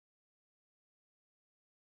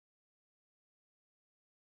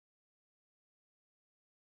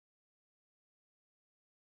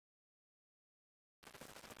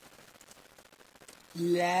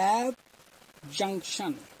Lab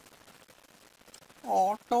junction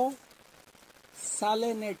auto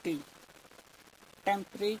salinity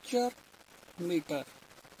temperature meter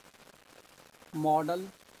model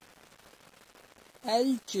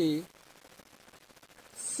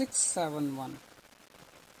LJ671.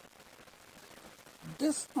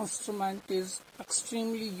 This instrument is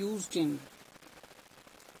extremely used in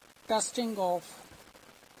testing of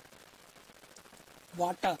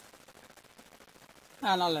water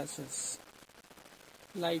analysis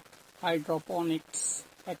like hydroponics,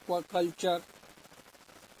 aquaculture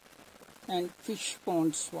and fish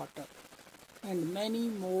ponds water, and many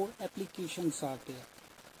more applications are there.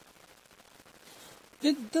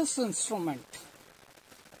 With this instrument,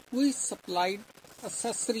 we supplied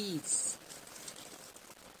accessories.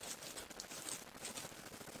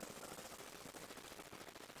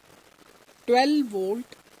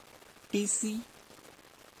 "12-volt DC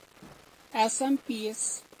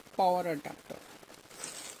SMPS power adapter,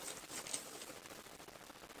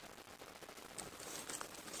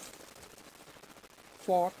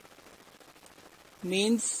 for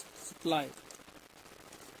mains supply,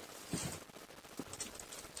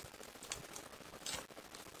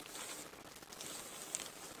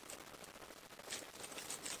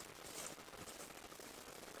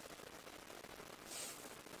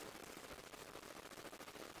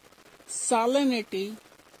 Salinity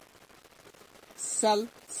cell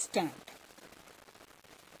stand,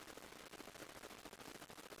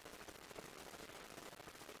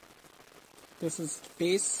 this is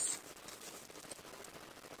base,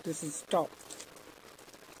 this is top.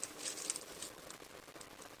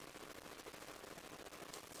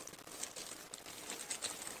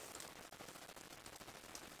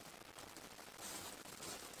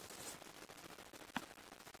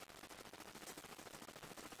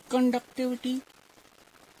 Conductivity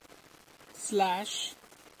slash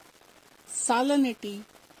salinity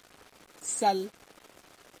cell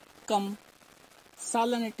cum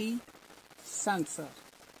salinity sensor.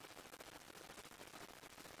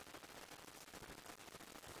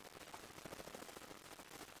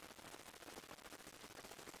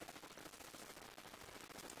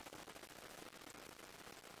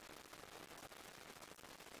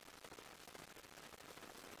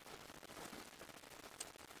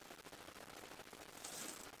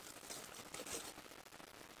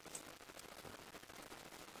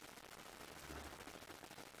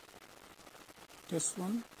 This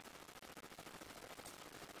one,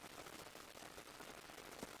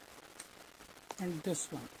 and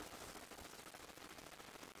this one.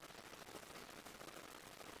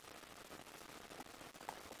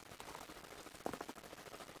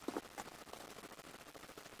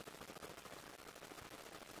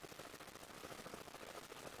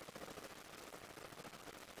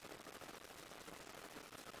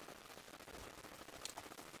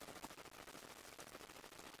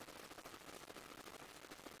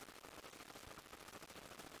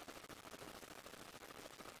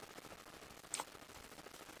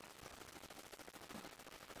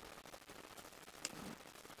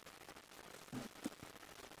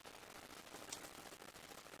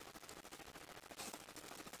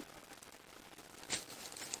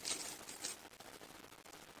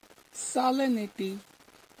 Salinity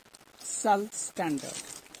cell standard.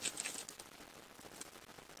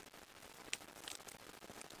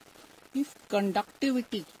 If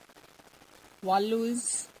conductivity value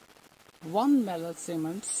is 1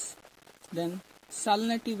 millisiemens, then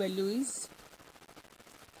salinity value is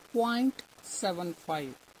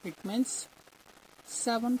 0.75. It means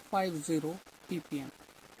 750 ppm.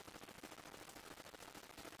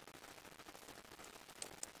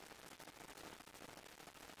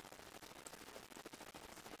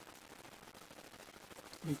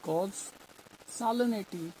 Because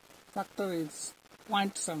salinity factor is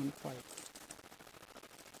 0.75.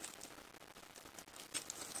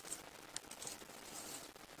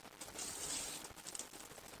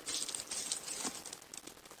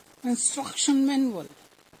 Instruction manual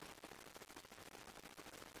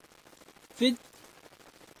with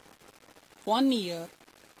 1 year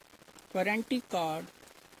warranty card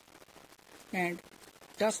and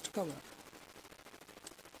dust cover.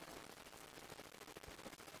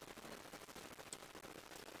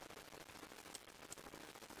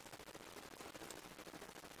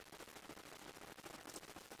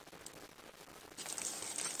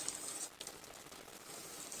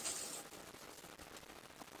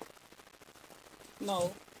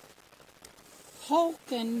 Now, how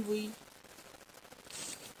can we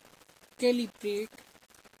calibrate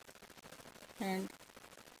and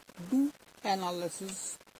do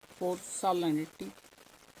analysis for salinity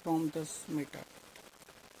from this meter?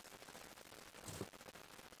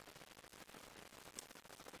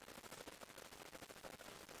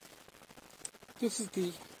 This is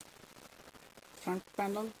the front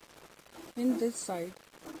panel. In this side,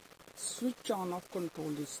 switch on off control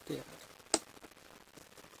is there.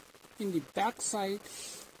 In the back side,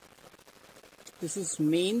 this is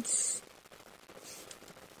mains.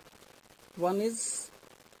 One is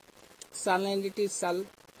salinity cell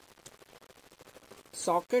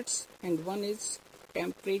sockets and one is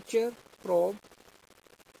temperature probe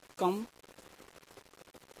cum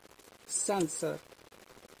sensor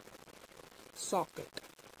socket.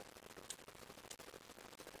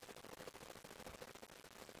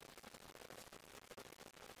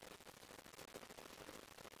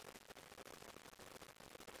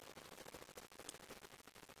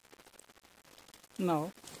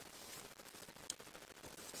 Now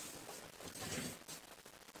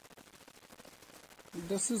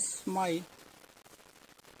this is my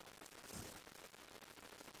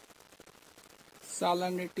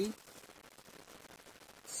salinity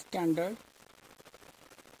standard.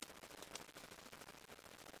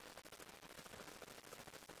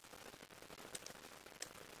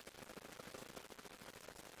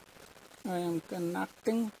 I am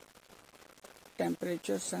connecting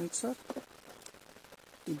temperature sensor,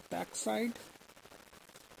 the back side,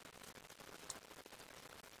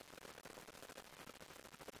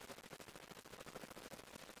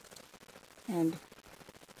 and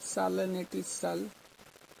salinity cell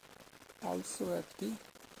also at the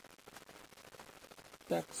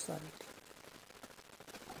back side.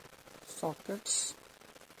 Sockets.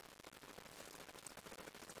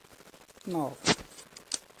 Now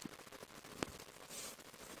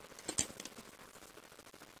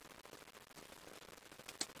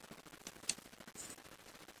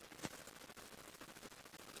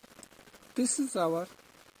this is our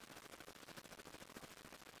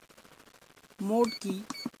mode key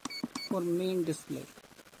for main display.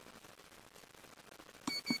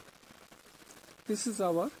 This is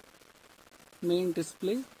our main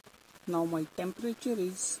display. Now my temperature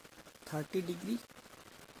is 30 degree.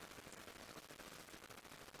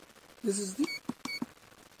 This is the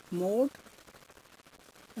mode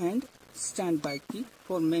and standby key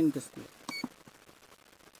for main display.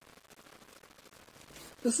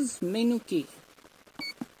 This is menu key.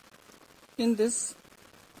 In this,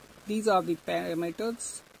 these are the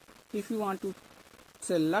parameters. If you want to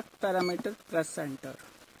select parameter, press enter.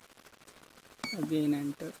 Again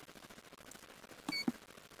enter.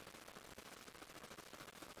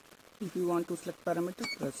 If you want to select parameter,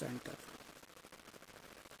 press enter.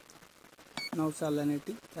 Now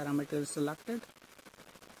salinity parameter is selected.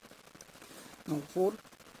 Now for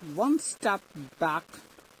one step back,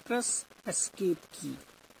 press escape key.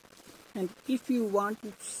 And if you want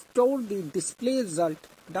to store the display result,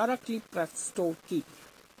 directly press store key.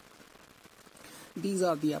 These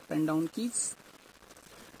are the up and down keys.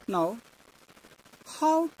 Now,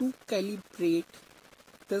 how to calibrate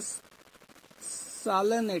this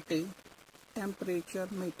salinity temperature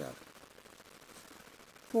meter?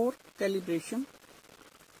 For calibration,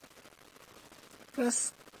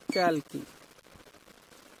 press cal key.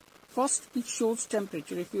 First, it shows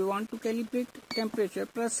temperature. If you want to calibrate temperature,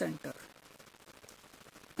 press enter.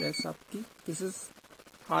 Press up key. This is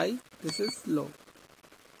high, this is low.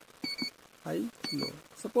 High, low.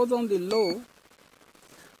 Suppose on the low,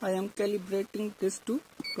 I am calibrating this to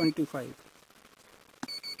 25.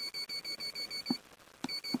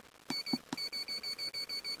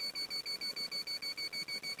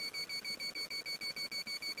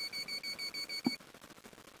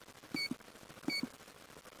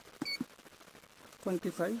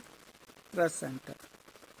 Press enter.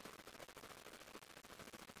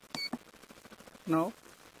 Now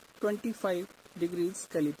 25 degrees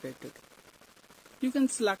calibrated. You can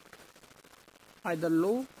select either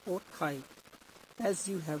low or high as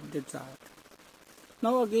you have desired.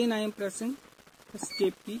 Now again I am pressing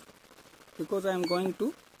escape key because I am going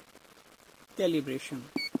to calibration.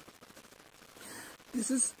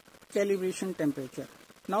 This is calibration temperature.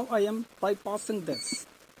 Now I am bypassing this.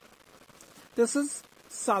 This is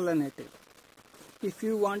salinity. If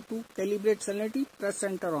you want to calibrate salinity, press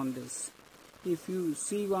enter on this. If you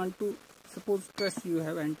want to, suppose press you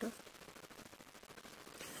have enter.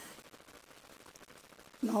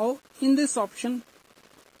 Now in this option,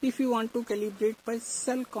 if you want to calibrate by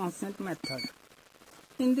cell constant method,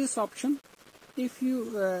 in this option, if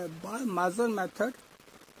you by measure method,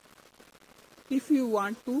 if you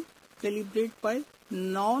want to calibrate by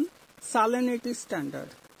non-salinity standard.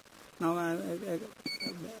 Now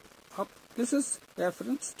up, this is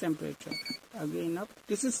reference temperature. Again up,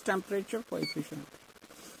 this is temperature coefficient.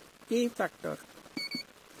 K factor.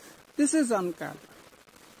 This is uncal.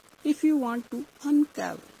 If you want to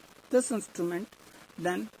uncal, this instrument,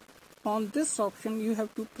 then on this option you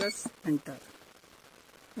have to press enter.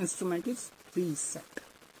 Instrument is reset.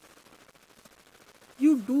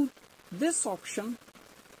 You do this option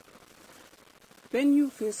when you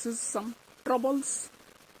faces some troubles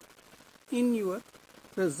in your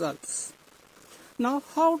results. Now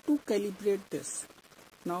how to calibrate this?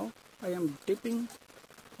 Now I am dipping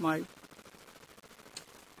my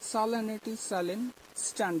Salinity saline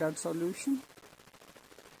standard solution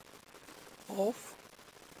of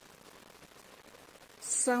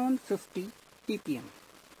 750 ppm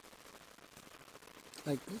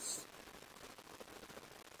like this.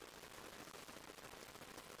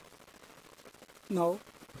 Now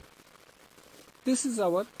this is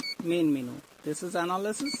our main menu. This is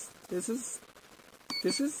analysis. This is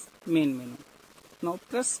main menu. Now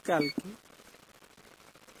press calc key.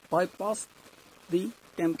 Bypass the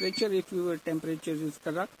temperature if your temperature is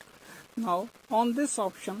correct. Now on this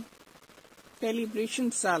option,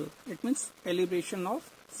 calibration cell, it means calibration of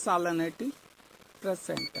salinity, press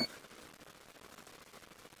enter.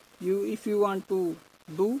 If you want to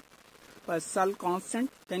do by cell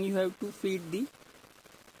constant, then you have to feed the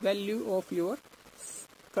value of your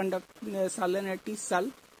salinity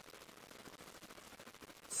cell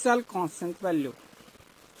constant value.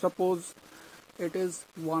 Suppose it is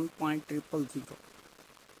 1.000.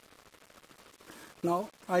 Now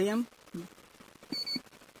I am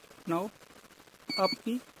up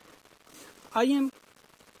key. I am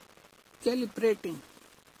calibrating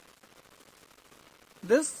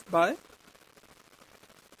this by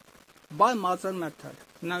measure method.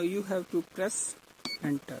 Now you have to press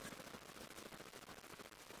enter.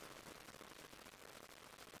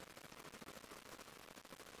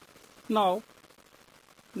 Now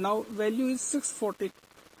value is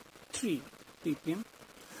 643 ppm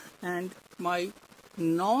and my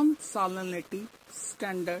non-salinity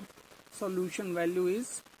standard solution value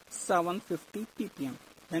is 750 ppm.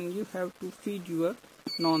 Then you have to feed your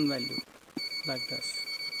non-value like this.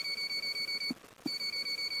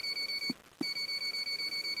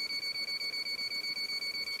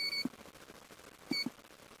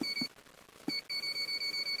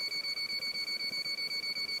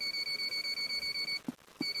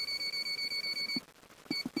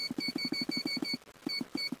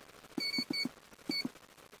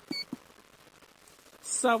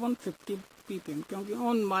 .750 ppm क्योंकि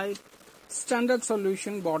on my standard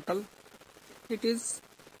solution bottle it is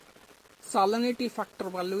salinity factor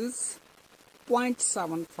value is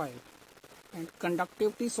 0.75 and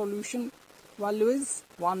conductivity solution value is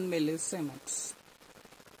 1 millisiemens.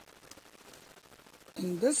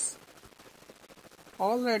 In this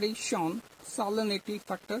already shown salinity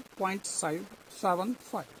factor 0.75.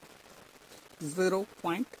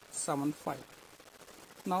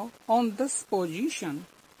 Now on this position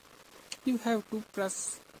you have to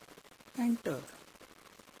press enter.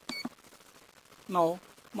 Now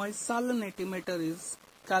my salinity meter is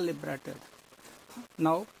calibrated.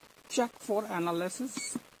 Now check for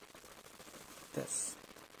analysis. This.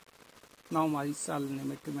 Now my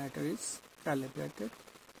salinity meter is calibrated.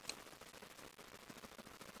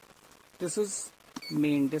 This is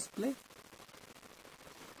main display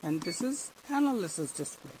and this is analysis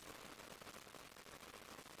display.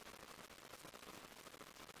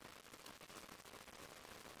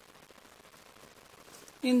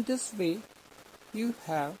 In this way, you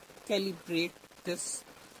have calibrate this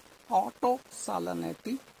auto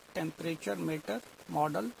salinity temperature meter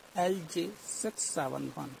model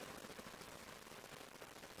LJ671.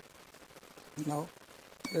 Now,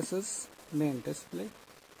 this is main display.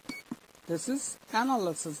 This is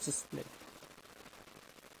analysis display.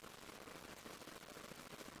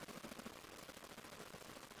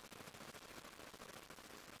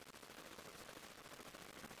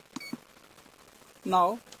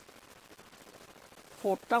 Now,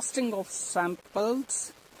 for testing of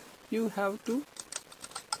samples, you have to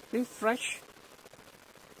refresh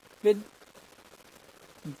with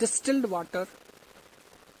distilled water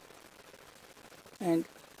and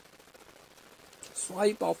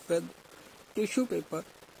swipe off with tissue paper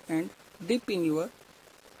and dip in your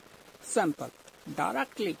sample.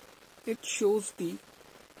 Directly, it shows the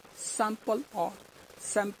sample or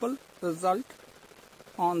sample result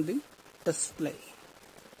on the display.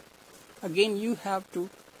 Again, you have to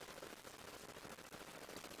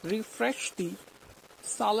refresh the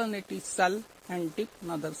salinity cell and dip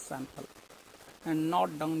another sample and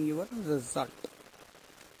note down your result.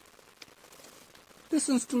 This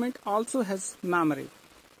instrument also has memory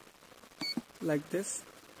like this.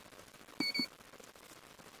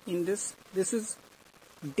 In this is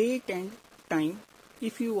date and time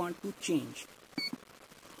if you want to change.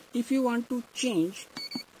 If you want to change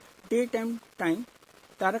date and time,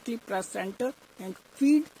 directly press enter and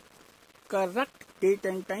feed correct date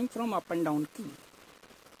and time from up and down key.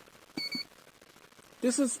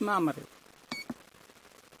 This is memory.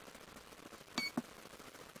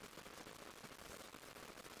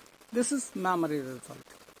 This is memory result.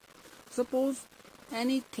 Suppose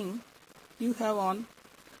anything you have on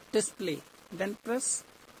display, then press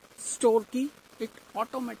store key, it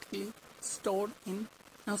automatically stored in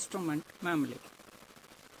instrument memory.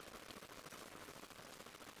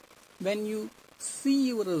 When you see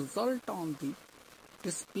your result on the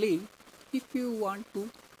display, if you want to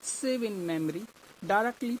save in memory,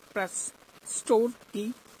 directly press store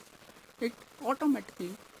key, it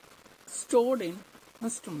automatically stored in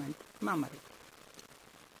instrument memory.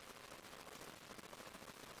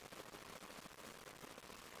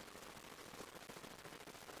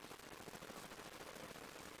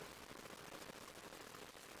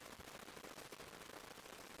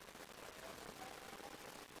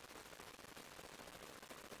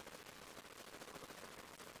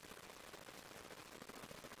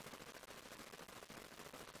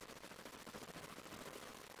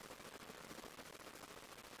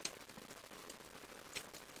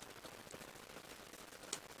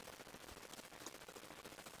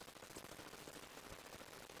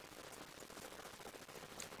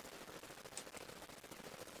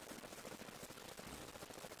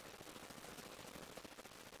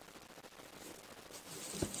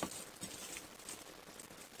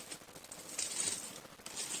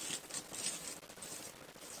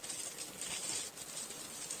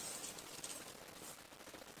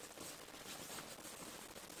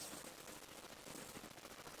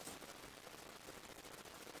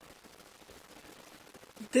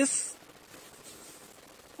 This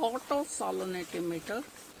auto salinity meter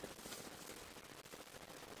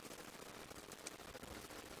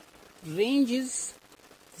range is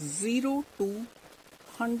 0 to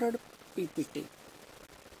 100 ppt,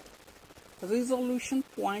 resolution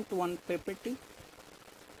 0.1 ppt,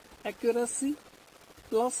 accuracy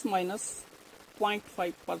plus minus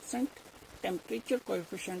 0.5%, temperature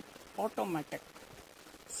coefficient automatic,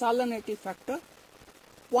 salinity factor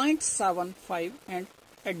 0.75 and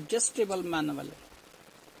adjustable manually.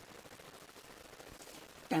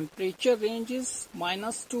 Temperature range is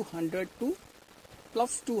minus 200 to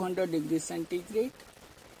plus 200 degrees centigrade.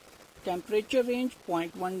 Temperature range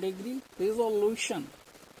 0.1 degree. Resolution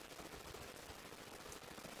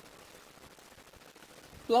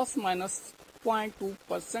plus minus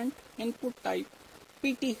 0.2%. Input type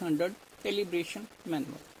PT100 calibration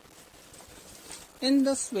manual. In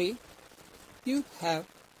this way, you have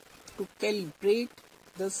to calibrate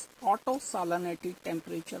this auto salinity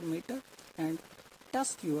temperature meter and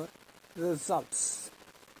test your results.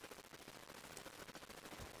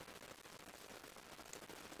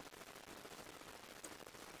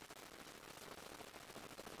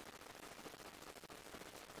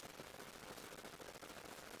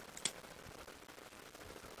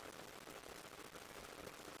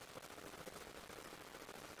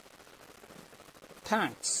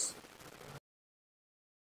 Thanks.